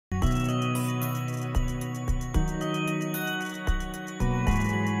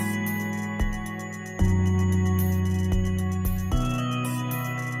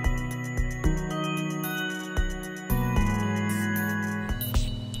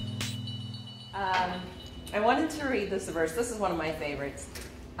I wanted to read this verse. This is one of my favorites,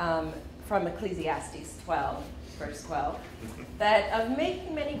 from Ecclesiastes 12, verse 12, that of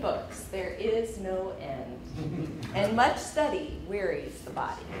making many books there is no end, and much study wearies the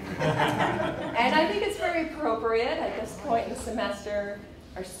body. And I think it's very appropriate at this point in the semester.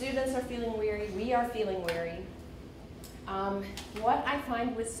 Our students are feeling weary. We are feeling weary. What I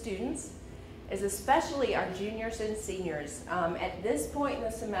find with students is, especially our juniors and seniors, at this point in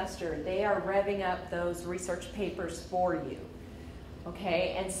the semester, they are revving up those research papers for you.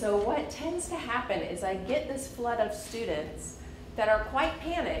 Okay, and so what tends to happen is I get this flood of students that are quite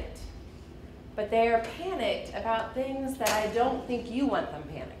panicked, but they are panicked about things that I don't think you want them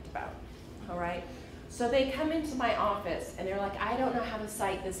panicked about, all right? So they come into my office and they're like, I don't know how to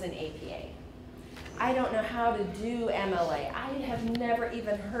cite this in APA. I don't know how to do MLA. I have never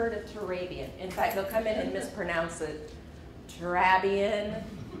even heard of Turabian. In fact, they'll come in and mispronounce it. Turabian,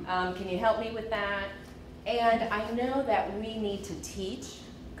 can you help me with that? And I know that we need to teach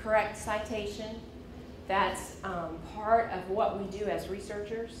correct citation. That's part of what we do as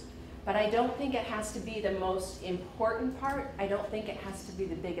researchers. But I don't think it has to be the most important part. I don't think it has to be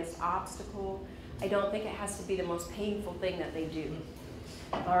the biggest obstacle. I don't think it has to be the most painful thing that they do.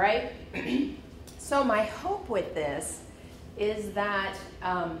 All right? So my hope with this is that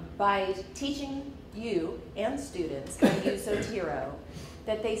by teaching you and students how to use Zotero,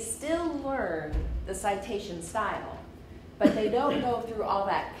 that they still learn the citation style, but they don't go through all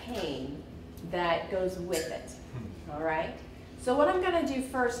that pain that goes with it, all right? So what I'm going to do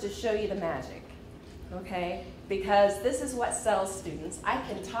first is show you the magic, okay? Because this is what sells students. I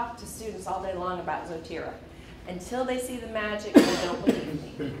can talk to students all day long about Zotero. Until they see the magic, they don't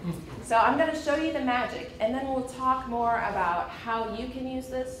believe me. So I'm going to show you the magic, and then we'll talk more about how you can use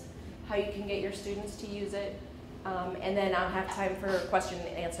this, how you can get your students to use it, and then I'll have time for question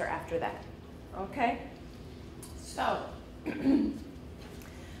and answer after that. Okay? So,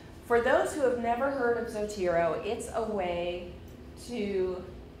 for those who have never heard of Zotero, it's a way to,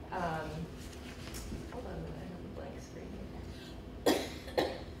 hold on a minute, I have a blank screen here.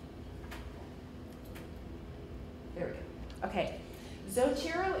 There we go. Okay.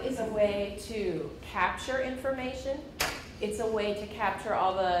 Zotero is a way to capture information. It's a way to capture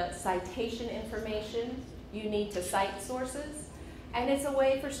all the citation information you need to cite sources. And it's a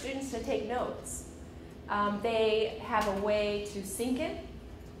way for students to take notes. They have a way to sync it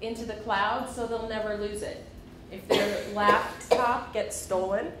into the cloud so they'll never lose it. If their laptop gets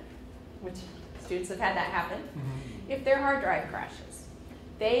stolen, which students have had that happen, if their hard drive crashes,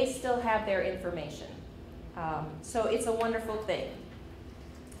 they still have their information. So it's a wonderful thing.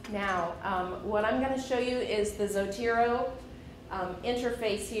 Now, what I'm going to show you is the Zotero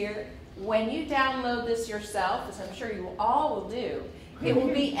interface here. When you download this yourself, as I'm sure you all will do, it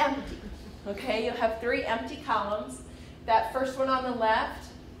will be empty. Okay, you'll have 3 empty columns. That first one on the left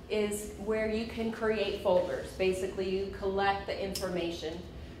is where you can create folders. Basically, you collect the information.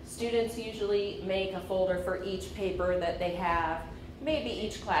 Students usually make a folder for each paper that they have, maybe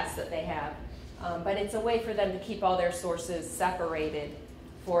each class that they have. But it's a way for them to keep all their sources separated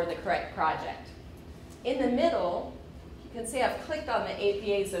for the correct project. In the middle, you can see I've clicked on the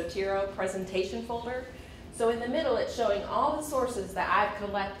APA Zotero presentation folder. So in the middle, it's showing all the sources that I've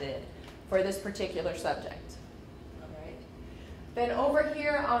collected for this particular subject. All right. Then over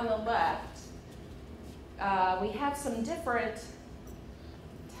here on the left, we have some different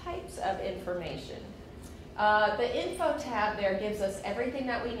types of information. The info tab there gives us everything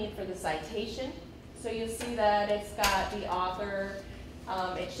that we need for the citation. So you'll see that it's got the author.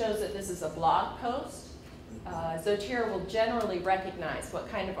 It shows that this is a blog post. Zotero will generally recognize what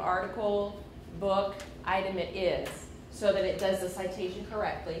kind of article, book, item it is so that it does the citation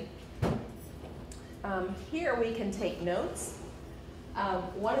correctly. Here we can take notes.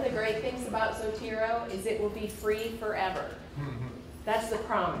 One of the great things about Zotero is it will be free forever. That's the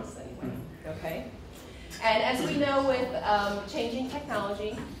promise anyway, okay? And as we know with changing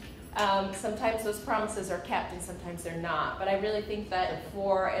technology, sometimes those promises are kept and sometimes they're not. But I really think that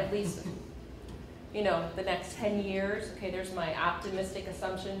for at least, you know, the next 10 years, okay, there's my optimistic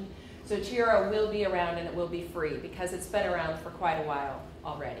assumption, Zotero will be around and it will be free because it's been around for quite a while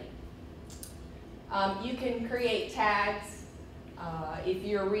already. You can create tags. If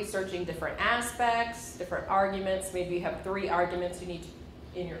you're researching different aspects, different arguments, maybe you have 3 arguments you need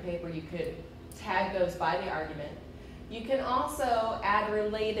in your paper, you could tag those by the argument. You can also add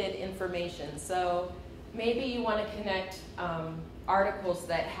related information. So maybe you want to connect articles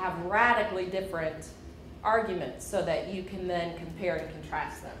that have radically different arguments so that you can then compare and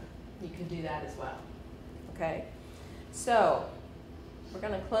contrast them. You can do that as well. Okay? So We're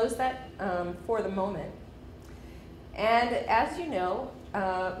going to close that for the moment. And as you know,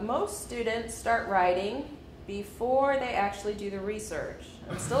 most students start writing before they actually do the research.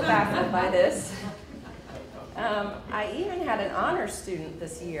 I'm still baffled by this. I even had an honors student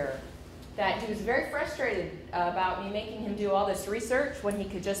this year that he was very frustrated about me making him do all this research when he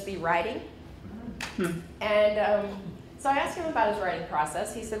could just be writing. And so I asked him about his writing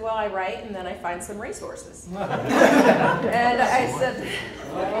process. He said, well, I write and then I find some resources. And I said,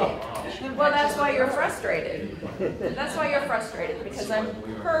 well, that's why you're frustrated. That's why you're frustrated, because I'm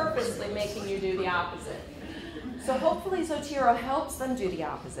purposely making you do the opposite. So hopefully Zotero helps them do the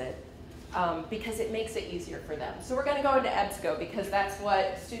opposite because it makes it easier for them. So we're going to go into EBSCO because that's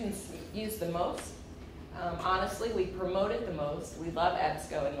what students use the most. Honestly, we promote it the most. We love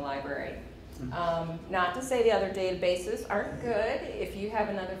EBSCO in the library. Not to say the other databases aren't good if you have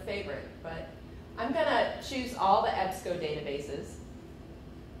another favorite, but I'm going to choose all the EBSCO databases.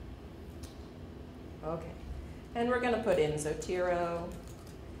 Okay. And we're going to put in Zotero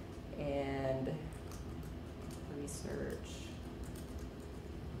and research.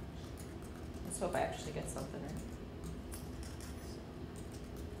 Let's hope I actually get something right.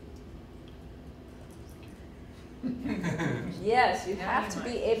 Yes, you have to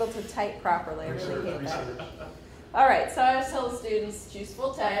be able to type properly. I really hate that. All right, so I always tell the students, choose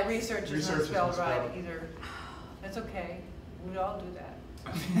full text. Research is not spelled right either. That's okay. We all do that.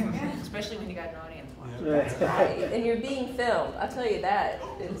 Especially when you got an audience watching. That's right. And you're being filmed. I'll tell you that.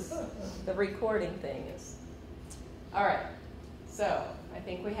 It's the recording thing is. All right. So I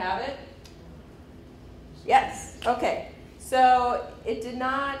think we have it. Yes. Okay. So it did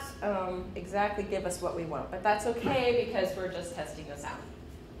not exactly give us what we want, but that's okay because we're just testing this out.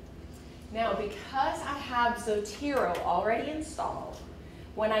 Now, because I have Zotero already installed,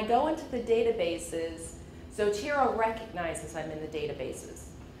 when I go into the databases, Zotero recognizes I'm in the databases.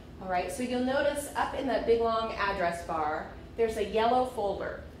 All right, so you'll notice up in that big long address bar, there's a yellow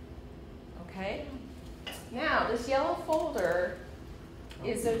folder. Okay? Now, this yellow folder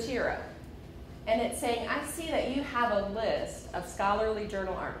is Zotero. And it's saying, I see that you have a list of scholarly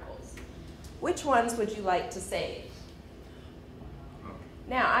journal articles. Which ones would you like to save?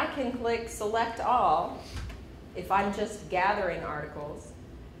 Now, I can click Select All if I'm just gathering articles.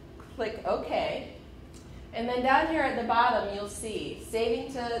 Click OK. And then down here at the bottom, you'll see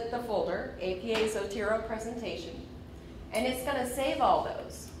Saving to the folder, APA Zotero Presentation. And it's going to save all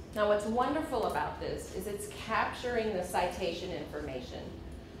those. Now, what's wonderful about this is it's capturing the citation information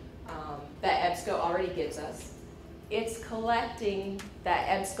that EBSCO already gives us. It's collecting that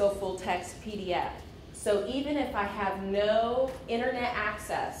EBSCO full text PDF. So even if I have no internet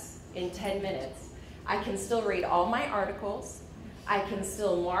access in 10 minutes, I can still read all my articles. I can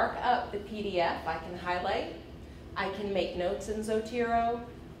still mark up the PDF. I can highlight. I can make notes in Zotero.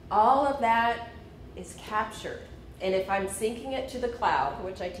 All of that is captured. And if I'm syncing it to the cloud,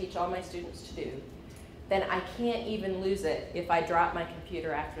 which I teach all my students to do, then I can't even lose it if I drop my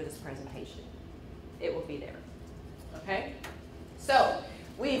computer after this presentation. It will be there. Okay? So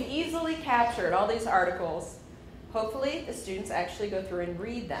we've easily captured all these articles. Hopefully the students actually go through and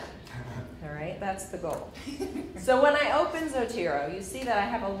read them. All right, that's the goal. So when I open Zotero, you see that I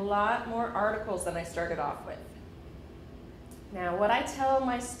have a lot more articles than I started off with. Now, what I tell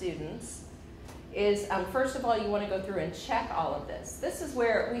my students is, first of all, you want to go through and check all of this. This is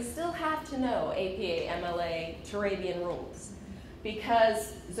where we still have to know APA, MLA, Turabian rules,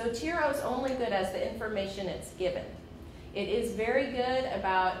 because Zotero is only good as the information it's given. It is very good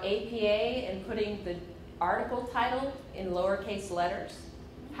about APA and putting the article title in lowercase letters.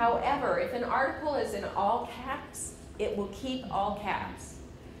 However, if an article is in all caps, it will keep all caps.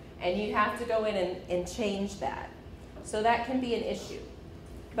 And you have to go in and change that. So that can be an issue.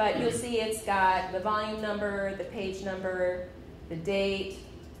 But you'll see it's got the volume number, the page number, the date,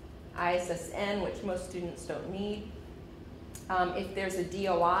 ISSN, which most students don't need. If there's a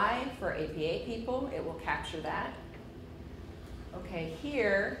DOI for APA people, it will capture that. Okay,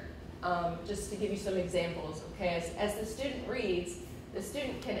 here, just to give you some examples, okay, as the student reads, the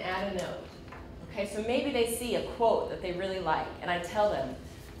student can add a note. Okay, so maybe they see a quote that they really like, and I tell them,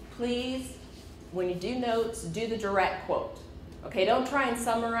 please, when you do notes, do the direct quote. Okay, don't try and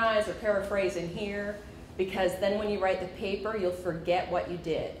summarize or paraphrase in here, because then when you write the paper, you'll forget what you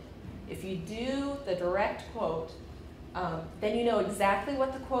did. If you do the direct quote, then you know exactly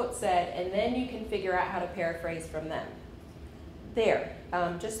what the quote said, and then you can figure out how to paraphrase from them. There,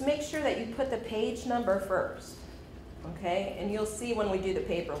 just make sure that you put the page number first, okay? And you'll see when we do the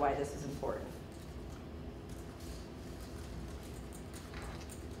paper why this is important.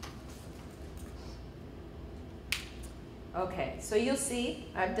 Okay, so you'll see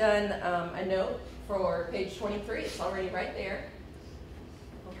I've done a note for page 23. It's already right there.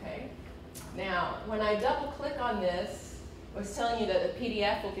 Okay. Now, when I double click on this, I was telling you that the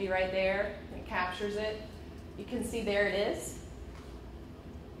PDF will be right there. It captures it. You can see there it is.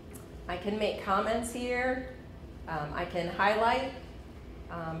 I can make comments here. I can highlight,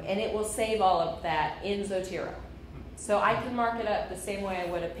 and it will save all of that in Zotero. So I can mark it up the same way I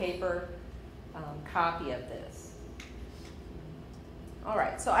would a paper copy of this. All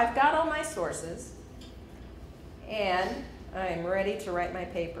right, so I've got all my sources, and I'm ready to write my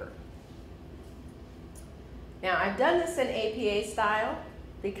paper. Now, I've done this in APA style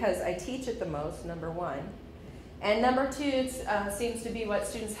because I teach it the most, number one. And number two, it seems to be what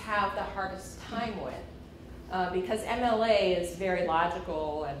students have the hardest time with. Because MLA is very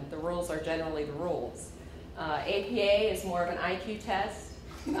logical and the rules are generally the rules. APA is more of an IQ test.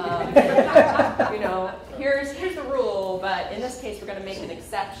 You know, here's the rule, but in this case we're going to make an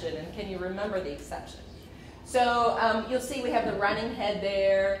exception, and can you remember the exception? So you'll see we have the running head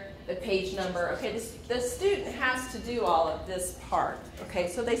there, the page number. Okay, the student has to do all of this part. Okay,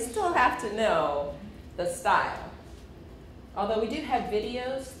 so they still have to know the style. Although we do have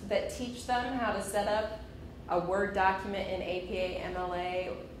videos that teach them how to set up a Word document in APA,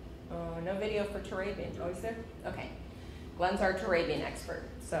 MLA. Oh, no video for Turabian. Oh, is there? Okay. Glenn's our Turabian expert.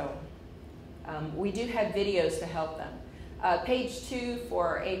 So we do have videos to help them. Page 2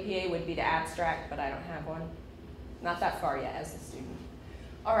 for APA would be the abstract, but I don't have one. Not that far yet as a student.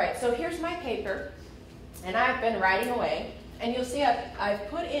 All right, so here's my paper, and I've been writing away, and you'll see I've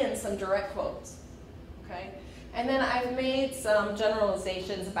put in some direct quotes, okay? And then I've made some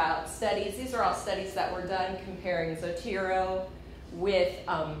generalizations about studies. These are all studies that were done comparing Zotero with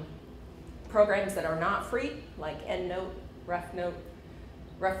programs that are not free, like EndNote,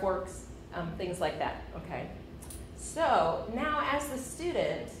 RefWorks, things like that, okay? So now as the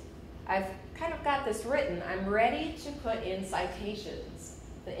student, I've kind of got this written. I'm ready to put in citations,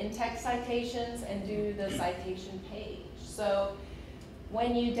 the in-text citations, and do the citation page. So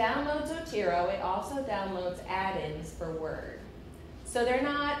when you download Zotero, it also downloads add-ins for Word. So they're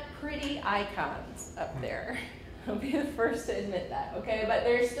not pretty icons up there. I'll be the first to admit that, okay? But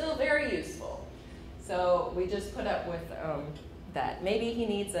they're still very useful. So we just put up with that. Maybe he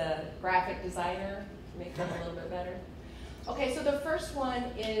needs a graphic designer to make them a little bit better. Okay, so the first one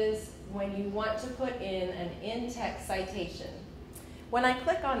is when you want to put in an in-text citation. When I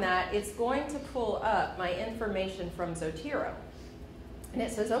click on that, it's going to pull up my information from Zotero. And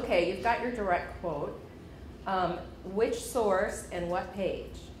it says, okay, you've got your direct quote, which source and what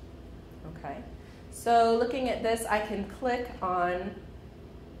page, okay? So looking at this, I can click on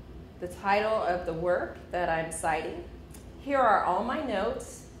the title of the work that I'm citing. Here are all my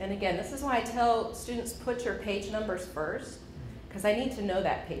notes, and again, this is why I tell students put your page numbers first, because I need to know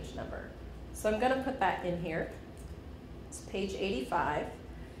that page number. So I'm going to put that in here. It's page 85.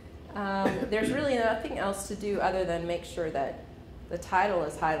 There's really nothing else to do other than make sure that the title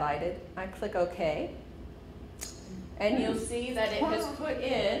is highlighted. I click OK, and you'll see that it has put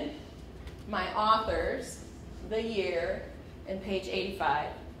in my authors, the year, and page 85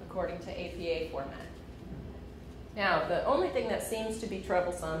 according to APA format. Now, the only thing that seems to be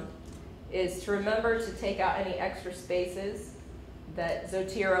troublesome is to remember to take out any extra spaces that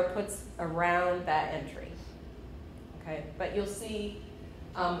Zotero puts around that entry. Okay, but you'll see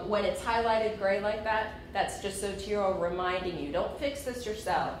when it's highlighted gray like that, that's just Zotero reminding you, don't fix this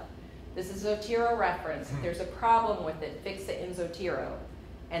yourself. This is Zotero reference. If there's a problem with it, fix it in Zotero,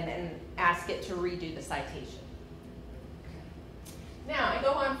 and then ask it to redo the citation. Now, I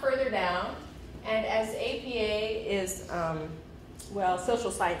go on further down, and as APA is, well,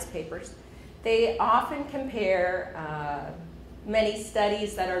 social science papers, they often compare many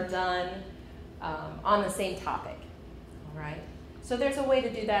studies that are done on the same topic, all right? So there's a way to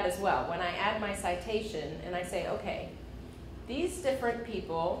do that as well. When I add my citation and I say, okay, these different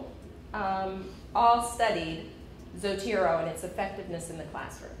people all studied Zotero and its effectiveness in the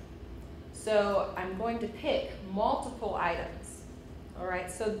classroom. So I'm going to pick multiple items, all right?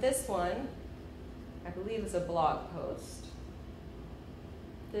 So this one, I believe, is a blog post.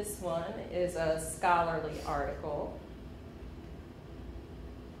 This one is a scholarly article.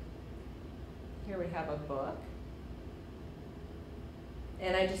 Here we have a book.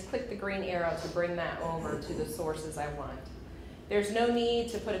 And I just click the green arrow to bring that over to the sources I want. There's no need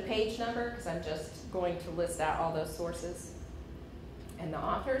to put a page number because I'm just going to list out all those sources. And the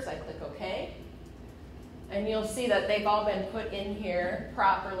authors, I click OK. And you'll see that they've all been put in here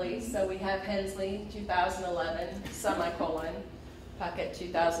properly. So we have Hensley, 2011, semicolon, Puckett,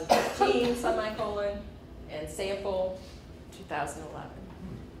 2015, semicolon, and Sample, 2011.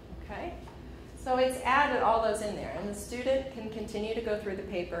 Okay? So it's added all those in there, and the student can continue to go through the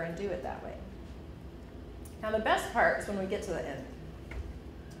paper and do it that way. Now the best part is when we get to the end.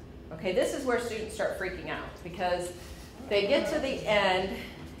 Okay, this is where students start freaking out, because they get to the end,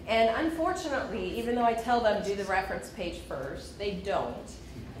 and unfortunately, even though I tell them do the reference page first, they don't.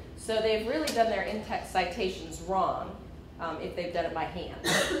 So they've really done their in-text citations wrong if they've done it by hand.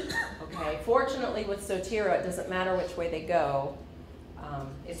 Okay, fortunately with Zotero, it doesn't matter which way they go.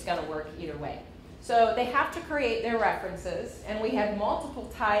 It's going to work either way. So they have to create their references, and we have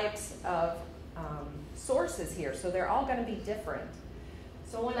multiple types of sources here, so they're all going to be different.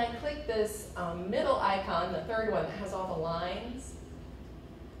 So when I click this middle icon, the third one that has all the lines,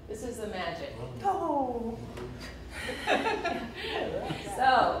 this is the magic. Oh.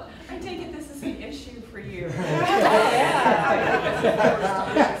 So I take it this is an issue for you.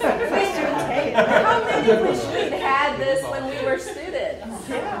 How many wish we'd had this when we were students?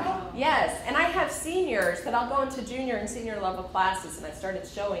 Yes, and I have seniors that I'll go into junior and senior level classes, and I started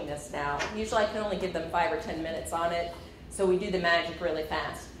showing this now. Usually I can only give them 5 or 10 minutes on it, so we do the magic really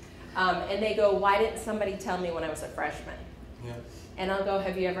fast. And they go, why didn't somebody tell me when I was a freshman? Yeah. And I'll go,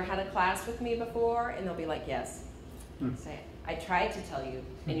 have you ever had a class with me before? And they'll be like, yes. Say, I tried to tell you,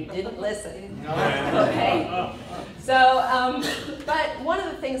 and you didn't listen. Okay? So, but one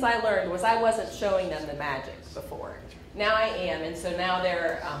of the things I learned was I wasn't showing them the magic before. Now I am, and so now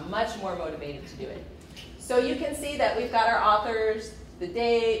they're much more motivated to do it. So you can see that we've got our authors, the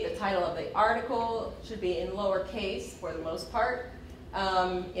date, the title of the article should be in lowercase for the most part.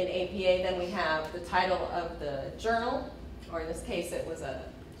 In APA, then we have the title of the journal, or in this case it was a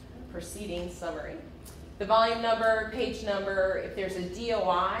proceeding summary. The volume number, page number, if there's a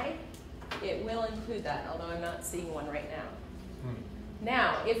DOI, it will include that, although I'm not seeing one right now.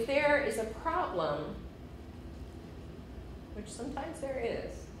 Now, if there is a problem, which sometimes there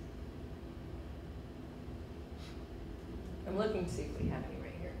is, I'm looking to see if we have any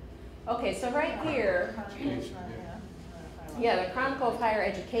right here. Okay, so right here, yeah, the Chronicle of Higher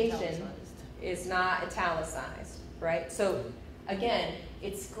Education is not italicized, right? So again,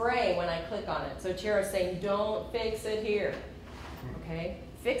 it's gray when I click on it. Zotero's saying, don't fix it here, okay?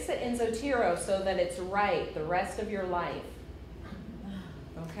 Fix it in Zotero so that it's right the rest of your life.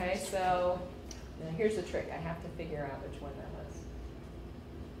 Okay, so now here's the trick. I have to figure out which one that was.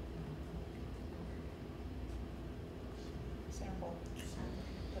 Sample.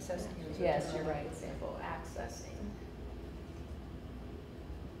 Assessing. Yes, you're right, sample accessing.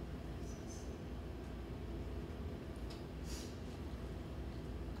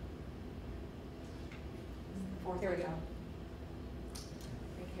 Here we go.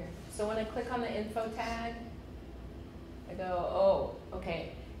 Right here. So when I click on the info tag, I go, oh,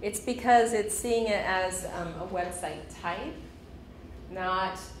 okay. It's because it's seeing it as a website type,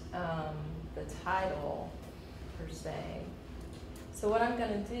 not the title per se. So what I'm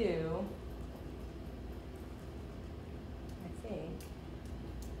going to do, I think,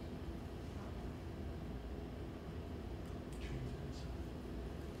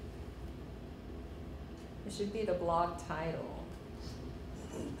 it should be the blog title.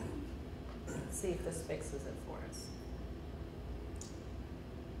 Let's see if this fixes it for us.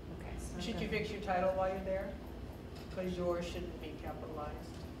 Okay. So Should you fix your title while you're there? Because yours shouldn't be capitalized.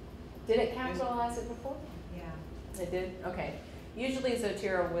 Did it capitalize it before? Yeah. It did? Okay. Usually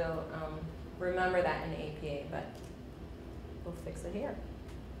Zotero will remember that in APA, but we'll fix it here. I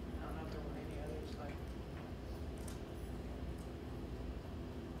don't know if there were any others like.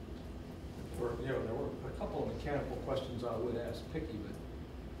 There were a couple of mechanical questions I would ask Picky, but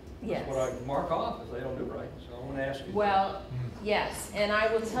Yes. that's what I mark off if they don't do it right. So I want to ask you. Well, yes, and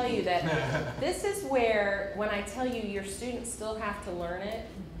I will tell you that this is where, when I tell you your students still have to learn it,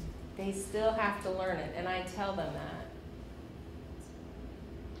 they still have to learn it, and I tell them that.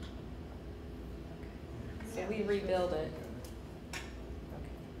 So we rebuild it.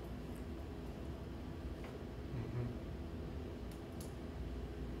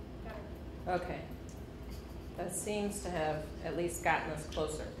 Okay. That seems to have at least gotten us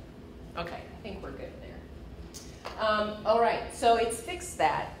closer. Okay, I think we're good there. All right, so it's fixed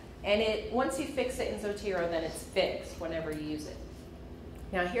that. And once you fix it in Zotero, then it's fixed whenever you use it.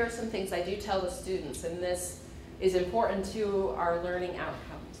 Now here are some things I do tell the students, and this is important to our learning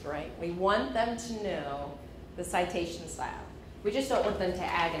outcomes, right? We want them to know the citation style. We just don't want them to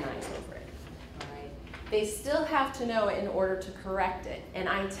agonize over it. They still have to know it in order to correct it. And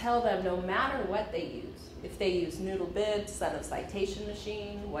I tell them no matter what they use, if they use Noodlebib, Son of Citation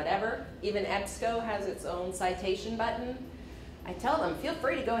Machine, whatever, even EBSCO has its own citation button, I tell them feel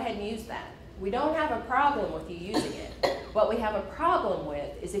free to go ahead and use that. We don't have a problem with you using it. What we have a problem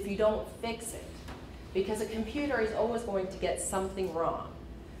with is if you don't fix it, because a computer is always going to get something wrong.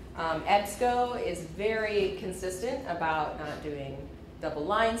 EBSCO is very consistent about not doing double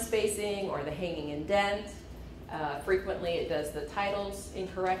line spacing or the hanging indent. Frequently it does the titles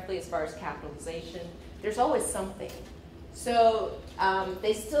incorrectly as far as capitalization. There's always something. So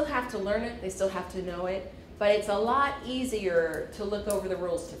they still have to learn it, they still have to know it, but it's a lot easier to look over the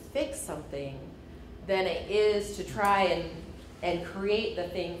rules to fix something than it is to try and create the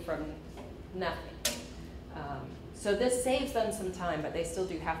thing from nothing. So this saves them some time, but they still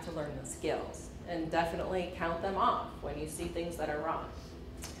do have to learn the skills, and definitely count them off when you see things that are wrong.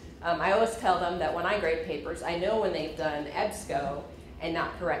 I always tell them that when I grade papers, I know when they've done EBSCO and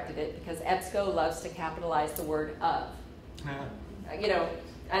not corrected it, because EBSCO loves to capitalize the word of. You know,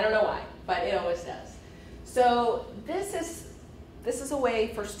 I don't know why, but it always does. So this is a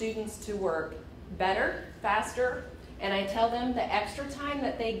way for students to work better, faster, and I tell them the extra time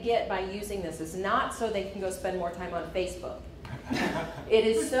that they get by using this is not so they can go spend more time on Facebook. It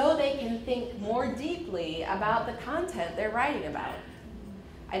is so they can think more deeply about the content they're writing about.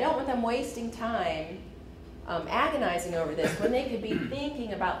 I don't want them wasting time agonizing over this when they could be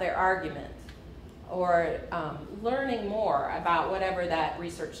thinking about their argument or learning more about whatever that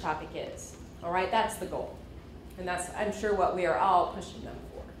research topic is. All right, that's the goal. And that's, I'm sure, what we are all pushing them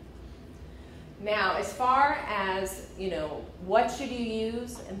for. Now, as far as, you know, what should you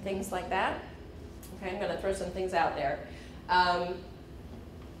use and things like that, okay, I'm going to throw some things out there.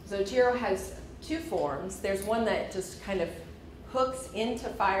 Zotero has two forms. There's one that just kind of hooks into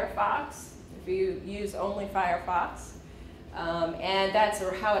Firefox, if you use only Firefox, and that's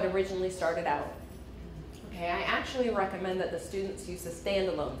how it originally started out. Okay, I actually recommend that the students use the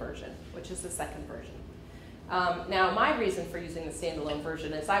standalone version, which is the second version. Now, my reason for using the standalone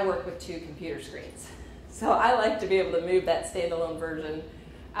version is I work with 2 computer screens. So I like to be able to move that standalone version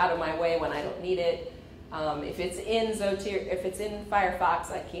out of my way when I don't need it. If it's in Zotero, if it's in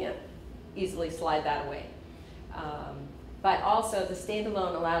Firefox, I can't easily slide that away. But also, the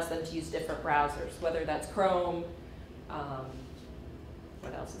standalone allows them to use different browsers, whether that's Chrome,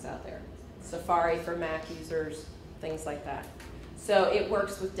 what else is out there? Safari for Mac users, things like that. So it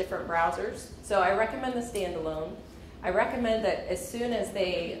works with different browsers. So I recommend the standalone. I recommend that as soon as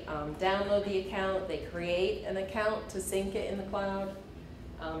they download the account, they create an account to sync it in the cloud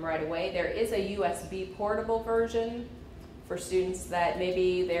right away. There is a USB portable version for students that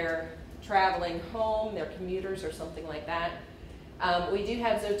maybe they're traveling home, their commuters or something like that. We do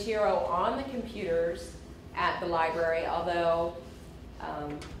have Zotero on the computers at the library, although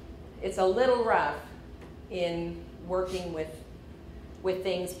it's a little rough in working with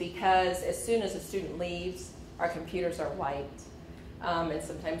things because as soon as a student leaves, our computers are wiped. And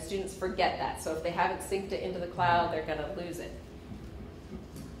sometimes students forget that. So if they haven't synced it into the cloud, they're going to lose it.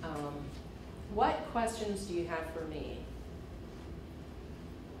 What questions do you have for me?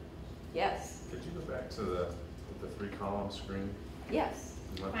 Yes? Could you go back to the 3-column screen? Yes.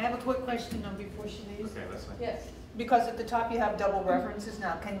 I have a quick question before she leaves. Okay, that's fine. Yes. Because at the top you have double references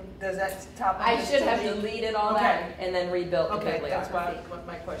now. Does that top? I should have deleted all that and then rebuilt the Okay, bibliography. that's what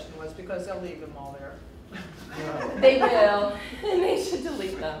my question was, because they'll leave them all there. They will, and they should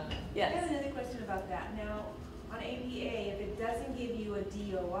delete them. I Yes. have another question about that. Now, on APA, if it doesn't give you a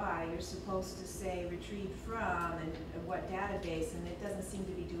DOI, you're supposed to say retrieved from and what database, and it doesn't seem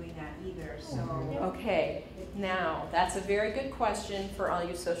to be doing that either. So, Okay, now that's a very good question for all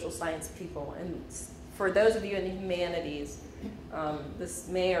you social science people. And for those of you in the humanities, this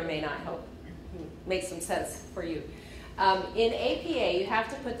may or may not help make some sense for you. In APA, you have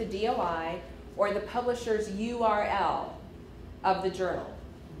to put the DOI or the publisher's URL of the journal.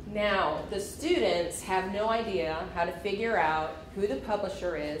 Now, the students have no idea how to figure out who the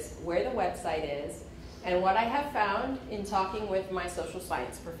publisher is, where the website is, and what I have found in talking with my social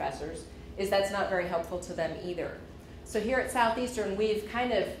science professors is that's not very helpful to them either. So here at Southeastern, we've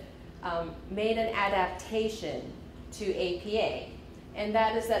kind of made an adaptation to APA, and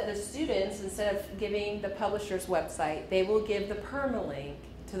that is that the students, instead of giving the publisher's website, they will give the permalink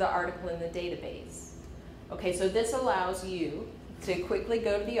to the article in the database. Okay, so this allows you to quickly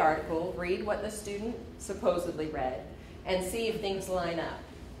go to the article, read what the student supposedly read, and see if things line up.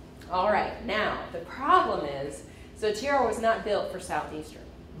 All right, now, the problem is Zotero was not built for Southeastern.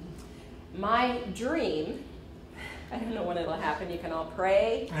 My dream, I don't know when it'll happen, you can all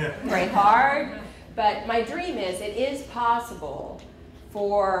pray hard, but my dream is it is possible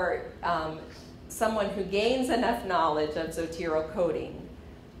for someone who gains enough knowledge of Zotero coding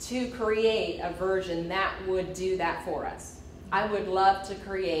to create a version that would do that for us. I would love to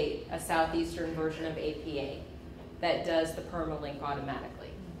create a Southeastern version of APA that does the permalink automatically.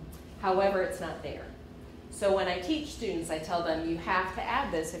 However, it's not there. So when I teach students, I tell them you have to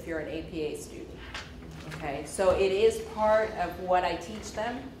add this if you're an APA student. Okay, so it is part of what I teach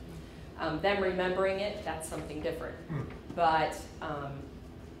them. Them remembering it, that's something different. But,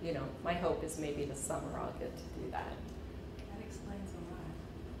 you know, my hope is maybe this summer I'll get to do that. That explains a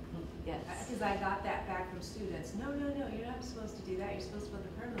lot. Yes. Because I got that back from students. No, you're not supposed to do that. You're supposed to put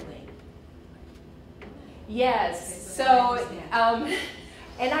the permalink. Yes, Okay, now I so, understand.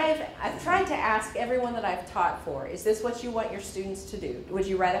 and I've tried to ask everyone that I've taught for, is this what you want your students to do? Would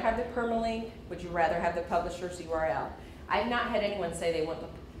you rather have the permalink? Would you rather have the publisher's URL? I've not had anyone say they want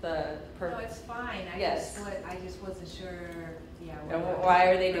the No, it's fine. Yes. I just wasn't sure, yeah. And where that why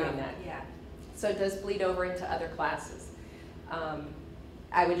was are they from. doing that? Yeah. So it does bleed over into other classes.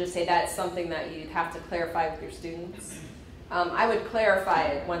 I would just say that's something that you'd have to clarify with your students. I would clarify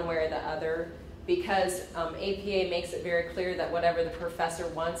it one way or the other, because APA makes it very clear that whatever the professor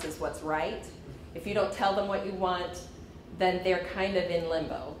wants is what's right. If you don't tell them what you want, then they're kind of in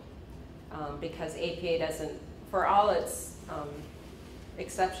limbo, because APA doesn't, for all its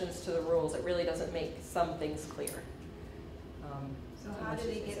exceptions to the rules, it really doesn't make some things clear. So how do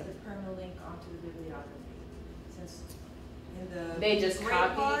they get the permalink onto the bibliography? Since in the They just gray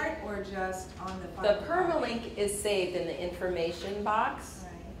copy. part or just on the The final copy? permalink is saved in the information box.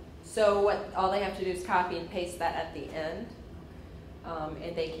 Right. So what all they have to do is copy and paste that at the end,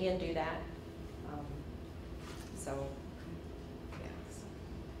 and they can do that. So, yes.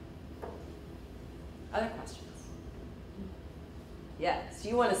 Other questions? Yes,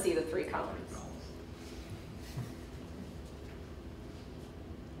 you want to see the 3 columns.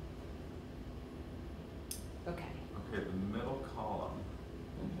 Okay. Okay, the middle column,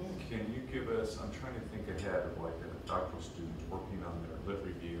 Mhm. can you give us, I'm trying to think ahead of like a doctoral student working on their lit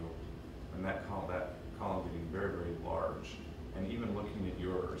review, and that column getting very, very large, and even looking at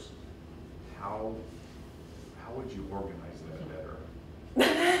yours, how would you organize that better?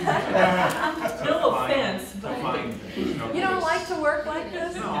 No offense, To but find things, no, You don't because- like to work like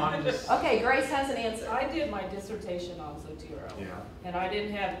this? No, I'm just, Okay, Grace has an answer. I did my dissertation on Zotero, yeah, and I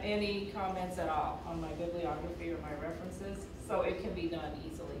didn't have any comments at all on my bibliography or my references, so it can be done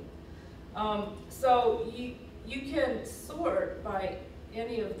easily. So you can sort by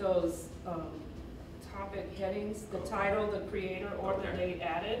any of those topic headings, the title, the creator, or the Okay. date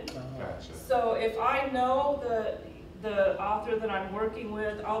added. gotcha. So if I know the author that I'm working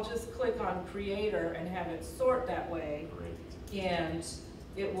with, I'll just click on creator and have it sort that way, Great. and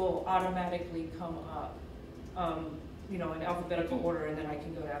it will automatically come up, you know, in alphabetical order, and then I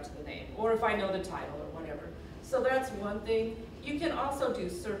can go down to the name, or if I know the title or whatever. So that's one thing. You can also do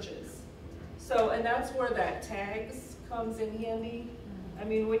searches. So, and that's where that tags comes in handy. I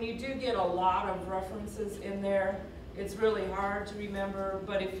mean, when you do get a lot of references in there, it's really hard to remember,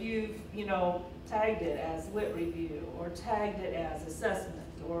 but if you've, you know, tagged it as lit review, or tagged it as assessment,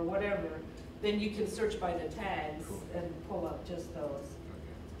 or whatever, then you can search by the tags and pull up just those.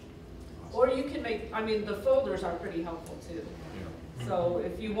 Okay. Or you can make, I mean, the folders are pretty helpful too. Yeah. So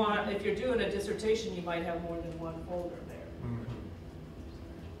if you want, if you're doing a dissertation, you might have more than one folder there.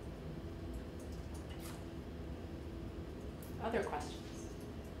 Other questions?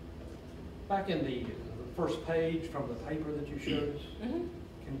 Back in the first page from the paper that you showed us,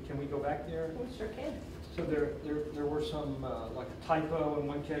 Mm-hmm. can we go back there? We sure can. So there were some, like a typo in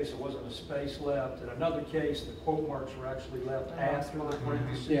one case, there wasn't a space left. In another case, the quote marks were actually left after the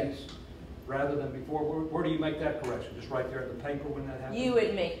parentheses rather than before. Where do you make that correction? Just right there in the paper when that happens? You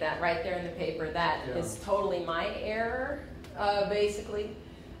would make that right there in the paper. That Yeah. is totally my error, basically.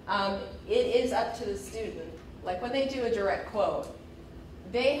 It is up to the student. Like when they do a direct quote,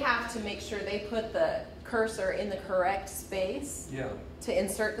 they have to make sure they put the cursor in the correct space Yeah. to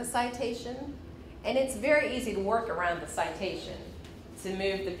insert the citation. And it's very easy to work around the citation, to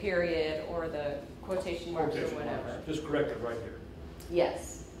move the period or the quotation marks or Quotation whatever. marks. Just correct it right there.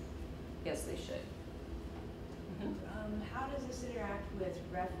 Yes. Yes, they should. Mhm. How does this interact with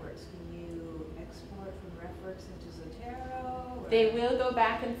RefWorks? Can you export from RefWorks into Zotero? or- They will go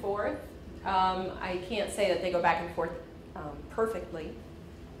back and forth. I can't say that they go back and forth perfectly,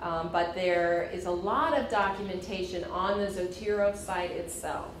 but there is a lot of documentation on the Zotero site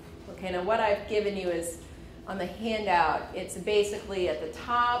itself. Okay, now what I've given you is on the handout, it's basically at the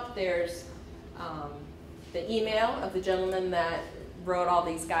top, there's the email of the gentleman that wrote all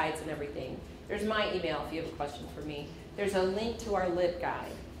these guides and everything. There's my email if you have a question for me. There's a link to our lit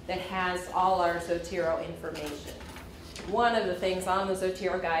guide that has all our Zotero information. one of the things on the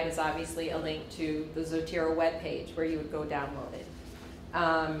Zotero guide is obviously a link to the Zotero webpage where you would go download it.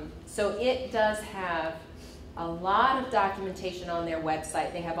 So it does have a lot of documentation on their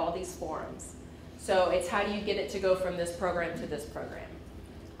website. They have all these forums. So it's how do you get it to go from this program to this program?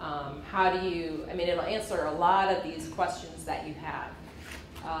 How do you, I mean, it'll answer a lot of these questions that you have.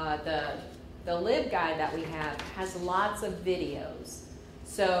 The LibGuide that we have has lots of videos.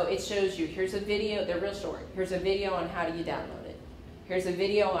 So it shows you, here's a video, they're real short. Here's a video on how do you download it. Here's a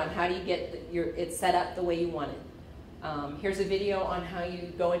video on how do you get it set up the way you want it. Here's a video on how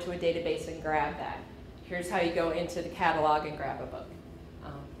you go into a database and grab that. Here's how you go into the catalog and grab a book.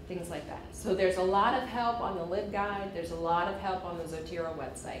 Things like that. So there's a lot of help on the LibGuide. There's a lot of help on the Zotero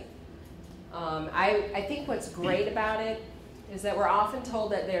website. I think what's great about it is that we're often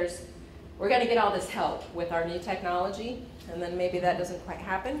told that we're going to get all this help with our new technology, and then maybe that doesn't quite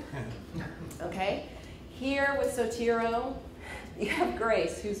happen. Okay? Here with Zotero, you have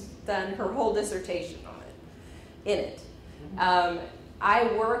Grace, who's done her whole dissertation on it, in it. I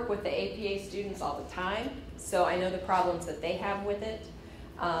work with the APA students all the time, so I know the problems that they have with it.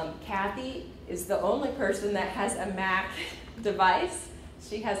 Kathy is the only person that has a Mac device.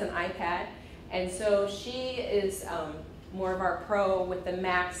 She has an iPad, and so she is more of our pro with the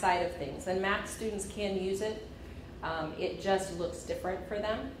Mac side of things. And Mac students can use it. It just looks different for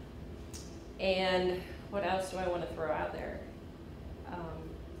them. And what else do I want to throw out there?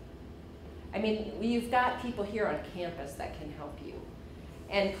 I mean, you've got people here on campus that can help you.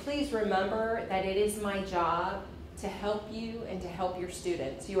 And please remember that it is my job to help you and to help your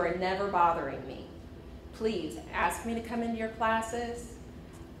students. You are never bothering me. Please ask me to come into your classes.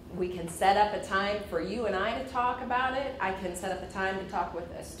 We can set up a time for you and I to talk about it. I can set up a time to talk with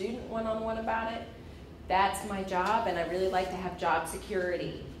a student one-on-one about it. That's my job, and I really like to have job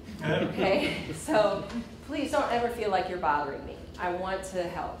security. Okay? So please don't ever feel like you're bothering me. I want to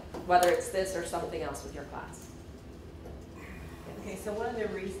help, whether it's this or something else with your class. Okay, so one of the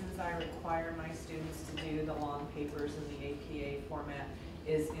reasons I require my students to do the long papers in the APA format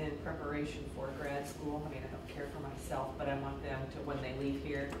is in preparation for grad school. I mean, I don't care for myself, but I want them to, when they leave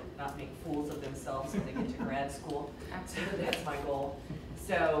here, not make fools of themselves when they get to grad school. Absolutely, that's my goal.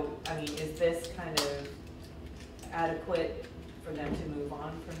 So, I mean, is this kind of adequate for them to move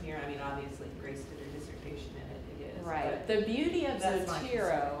on from here? I mean, obviously, Grace did her dissertation in it, it is. Right. The beauty of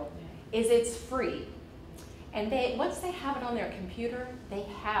Zotero is it's free. And once they have it on their computer, they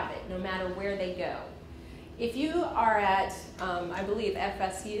have it no matter where they go. If you are at, I believe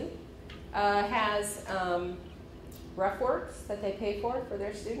FSU has RefWorks that they pay for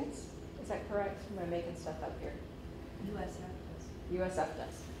their students. Is that correct? Am I making stuff up here? USF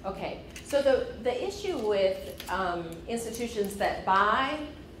does. Okay. So the issue with institutions that buy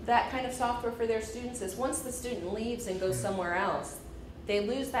that kind of software for their students is once the student leaves and goes somewhere else, they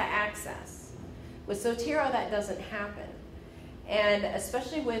lose that access. With Zotero, that doesn't happen. And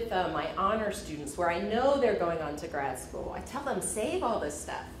especially with my honor students, where I know they're going on to grad school, I tell them, save all this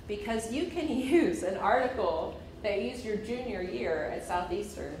stuff, because you can use an article that you used your junior year at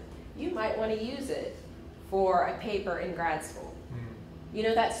Southeastern. You might want to use it for a paper in grad school. You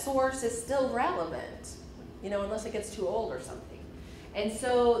know, that source is still relevant, you know, unless it gets too old or something. And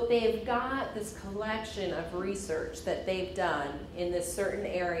so they've got this collection of research that they've done in this certain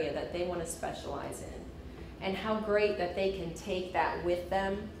area that they want to specialize in. And how great that they can take that with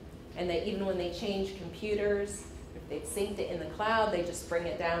them, and that even when they change computers, if they've synced it in the cloud, they just bring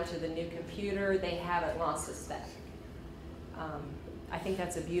it down to the new computer. They haven't lost a step. I think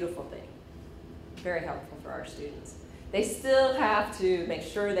that's a beautiful thing. Very helpful for our students. They still have to make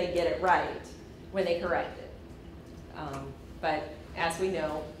sure they get it right when they correct it. But as we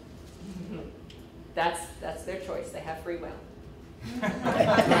know, that's their choice. They have free will.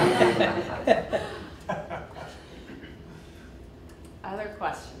 Other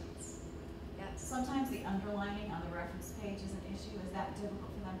questions? Yes. Sometimes the underlining on the reference page is an issue. Is that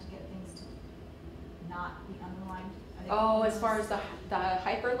difficult for them to get things to not be underlined? Oh, as far as the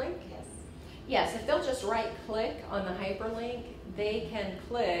hyperlink? Yes. Yes, if they'll just right-click on the hyperlink, they can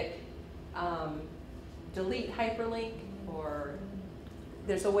click delete hyperlink, or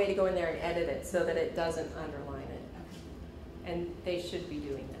there's a way to go in there and edit it so that it doesn't underline it. And they should be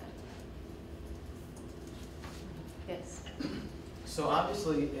doing that. Yes? So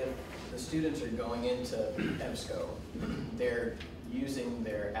obviously, if the students are going into EBSCO, they're using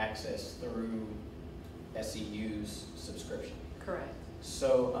their access through SEU's subscription. Correct.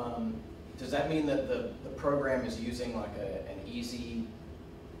 So does that mean that the program is using like an easy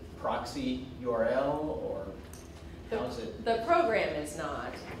proxy URL, or how is it? The program is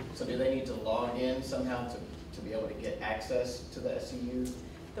not. So do they need to log in somehow to be able to get access to the SEU?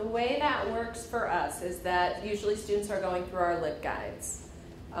 The way that works for us is that usually students are going through our LibGuides.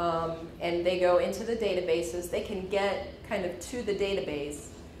 And they go into the databases. They can get kind of to the database.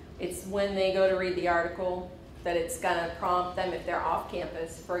 It's when they go to read the article that it's going to prompt them if they're off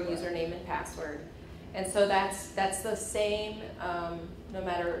campus for a username and password. And so that's the same no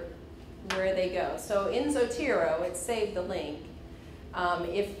matter where they go. So in Zotero, it's saved the link.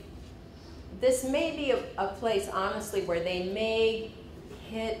 If this may be a place, honestly, where they may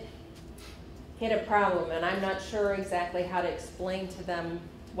hit a problem, and I'm not sure exactly how to explain to them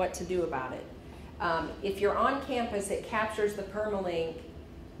what to do about it. If you're on campus, it captures the permalink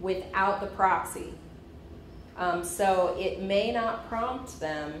without the proxy. So it may not prompt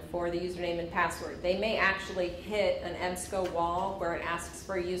them for the username and password. They may actually hit an EBSCO wall where it asks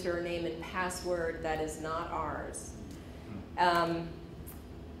for a username and password that is not ours.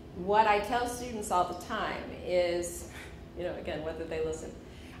 What I tell students all the time is, again, whether they listen,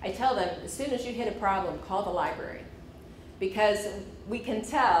 I tell them, as soon as you hit a problem, call the library. Because we can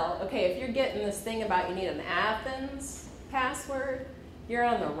tell, okay, if you're getting this thing about you need an Athens password, you're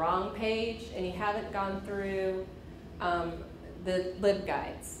on the wrong page and you haven't gone through the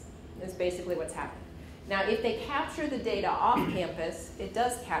LibGuides, is basically what's happening. Now, if they capture the data off campus, it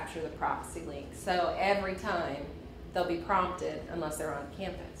does capture the proxy link. So every time they'll be prompted unless they're on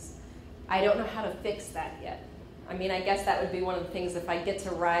campus. I don't know how to fix that yet. I mean, I guess that would be one of the things if I get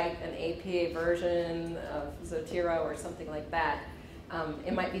to write an APA version of Zotero or something like that,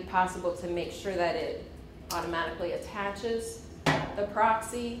 it might be possible to make sure that it automatically attaches the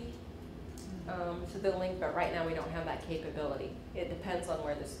proxy to the link, but right now we don't have that capability. It depends on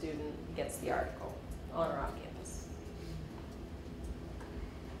where the student gets the article, on or off campus.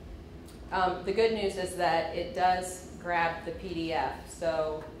 The good news is that it does grab the PDF,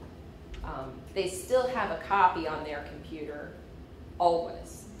 so they still have a copy on their computer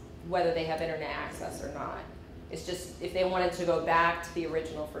always, whether they have internet access or not. It's just if they wanted to go back to the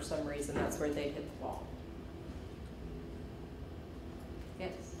original for some reason, that's where they'd hit the wall.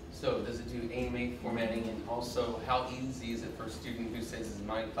 Yes? So does it do AMA formatting, and also how easy is it for a student who says it's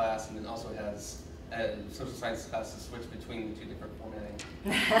my class and then also has a social science class to switch between the two different formatting?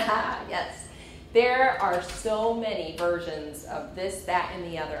 Yes. There are so many versions of this, that, and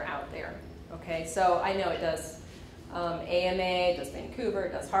the other out there. Okay, so I know it does AMA, it does Vancouver,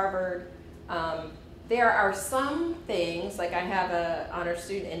 it does Harvard. There are some things, like I have an honor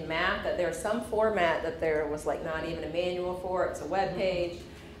student in math, that there's some format that there was like not even a manual for, it's a web page.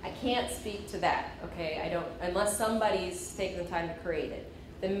 I can't speak to that, okay? I don't, unless somebody's taken the time to create it.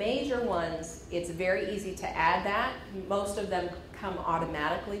 The major ones, it's very easy to add that. Most of them come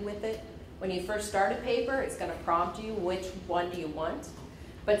automatically with it. When you first start a paper, it's going to prompt you which one do you want.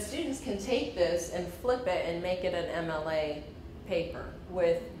 But students can take this and flip it and make it an MLA paper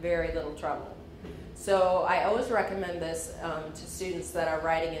with very little trouble. So I always recommend this to students that are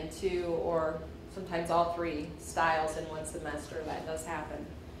writing in 2 or sometimes all 3 styles in one semester. That does happen.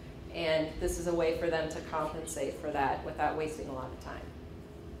 And this is a way for them to compensate for that without wasting a lot of time.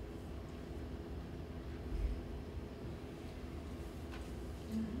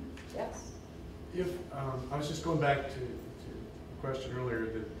 Yes? If I was just going back to the question earlier,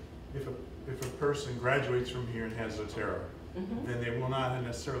 that if a person graduates from here and has Zotero, then they will not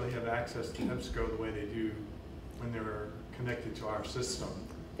necessarily have access to EBSCO the way they do when they're connected to our system.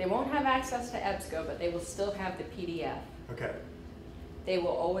 They won't have access to EBSCO, but they will still have the PDF. Okay. They will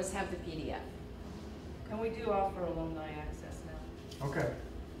always have the PDF. And we do offer alumni access now. Okay.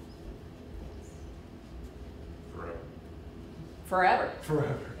 Forever. Forever.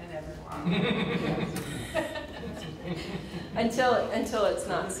 Forever. And ever. Until it's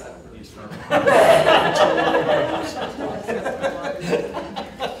not so.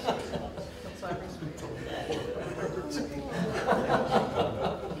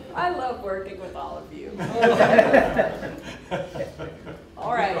 I love working with all of you.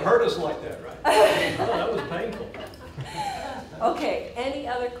 All right. You hurt us like that, right? Oh, that was painful. Okay, any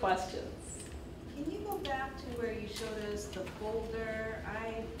other questions? Can you go back to where you showed us the folder?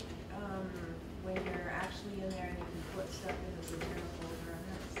 When you're actually in there and you can put stuff in the Zotero folder, I'm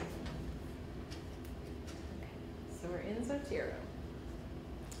not seeing it. Okay, so we're in Zotero.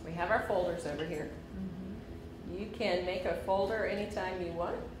 We have our folders over here. You can make a folder anytime you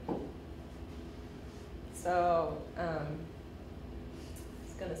want. So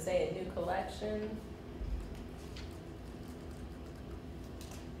it's going to say a new collection.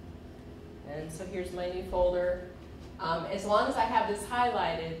 And so here's my new folder. As long as I have this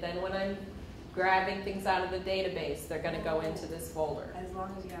highlighted, then when I'm grabbing things out of the database, they're going to go into this folder. As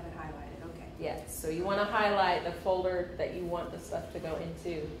long as you have it highlighted, okay. Yes, so you want to highlight the folder that you want the stuff to go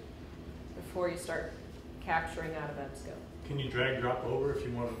into before you start capturing out of EBSCO. Can you drag drop over if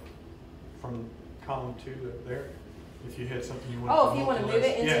you want to, from column 2 there? If you had something you want to Oh, if you want to move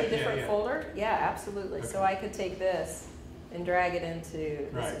it into a different folder? Yeah, absolutely. Okay. So I could take this and drag it into,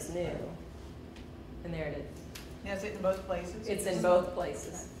 Right. this is new. And there it is. Now, is it in both places? It's in both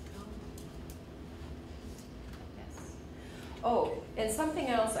places. Yes. Oh, and something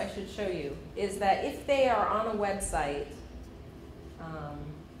else I should show you is that if they are on a website,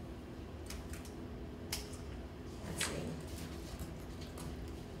 let's see.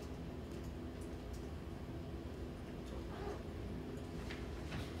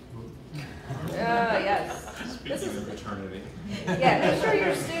 Yes. This Speaking is, of eternity. yeah, make sure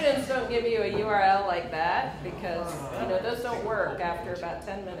your students don't give you a URL like that because, you know, those don't work after about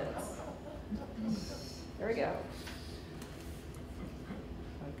 10 minutes. There we go.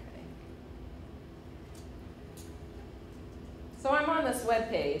 Okay. So I'm on this web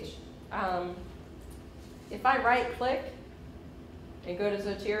page. If I right click and go to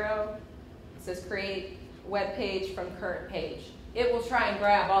Zotero, it says create web page from current page. It will try and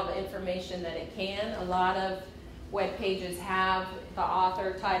grab all the information that it can. A lot of web pages have the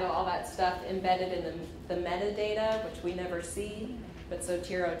author, title, all that stuff embedded in the metadata, which we never see, but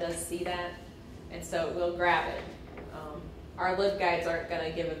Zotero does see that, and so we'll grab it. Our LibGuides aren't going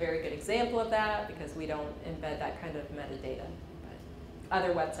to give a very good example of that because we don't embed that kind of metadata, but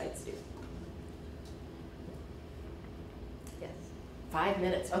other websites do. Yes. 5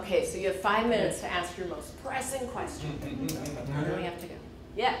 minutes. Okay, so you have 5 minutes to ask your most pressing question. And then we have to go.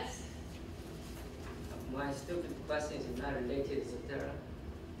 Yes. My stupid question is not related to Zotero.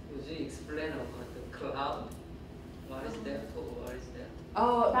 Would you explain about the cloud? What is that for? What is that?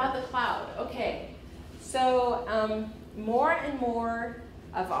 Oh, about the cloud. Okay. So more and more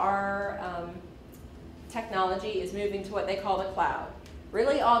of our technology is moving to what they call the cloud.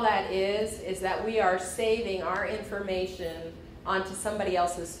 Really all that is that we are saving our information onto somebody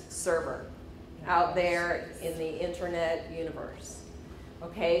else's server out there in the internet universe.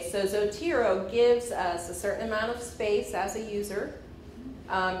 Okay, so Zotero gives us a certain amount of space as a user,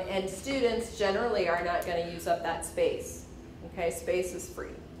 and students generally are not going to use up that space. Okay, space is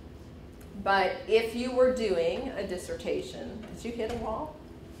free. But if you were doing a dissertation, did you hit a wall?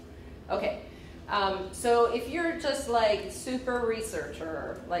 Okay, so if you're just like super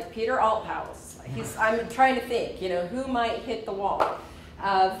researcher, like Peter Althaus, I'm trying to think, you know, who might hit the wall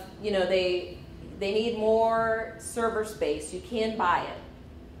of, you know, they need more server space. You can buy it.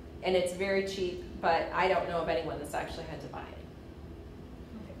 And it's very cheap, but I don't know of anyone that's actually had to buy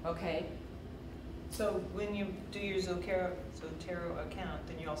it. Okay? So when you do your Zotero account,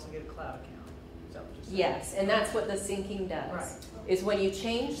 then you also get a cloud account. Is that what you're saying? Yes, and that's what the syncing does. Right. Is when you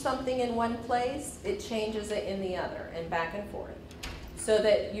change something in one place, it changes it in the other, and back and forth. So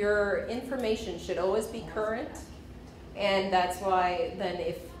that your information should always be current, and that's why then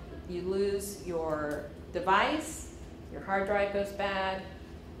if you lose your device, your hard drive goes bad,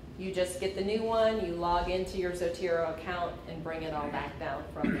 you just get the new one, you log into your Zotero account and bring it all back down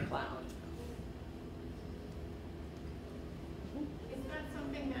from the cloud. Is that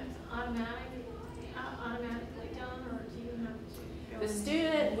something that's automatically done, or do you have to go? The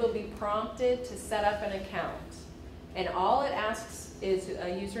student will be prompted to set up an account, and all it asks is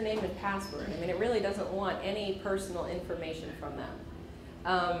a username and password. I mean, it really doesn't want any personal information from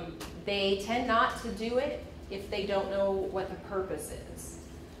them. They tend not to do it if they don't know what the purpose is.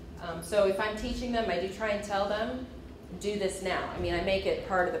 So if I'm teaching them, I do try and tell them, do this now. I mean, I make it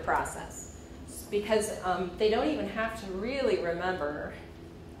part of the process. Because they don't even have to really remember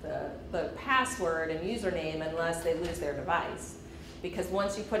the password and username unless they lose their device. Because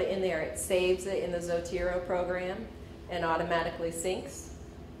once you put it in there, it saves it in the Zotero program and automatically syncs.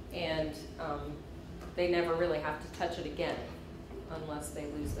 And they never really have to touch it again unless they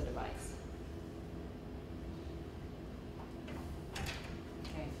lose the device.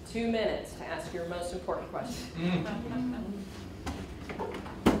 Okay, 2 minutes to ask your most important question.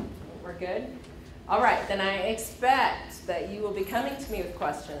 We're good? All right, then I expect that you will be coming to me with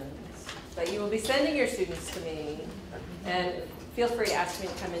questions, that you will be sending your students to me, and feel free to ask me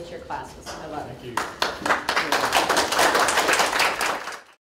to come into your classes. I love it. Thank you.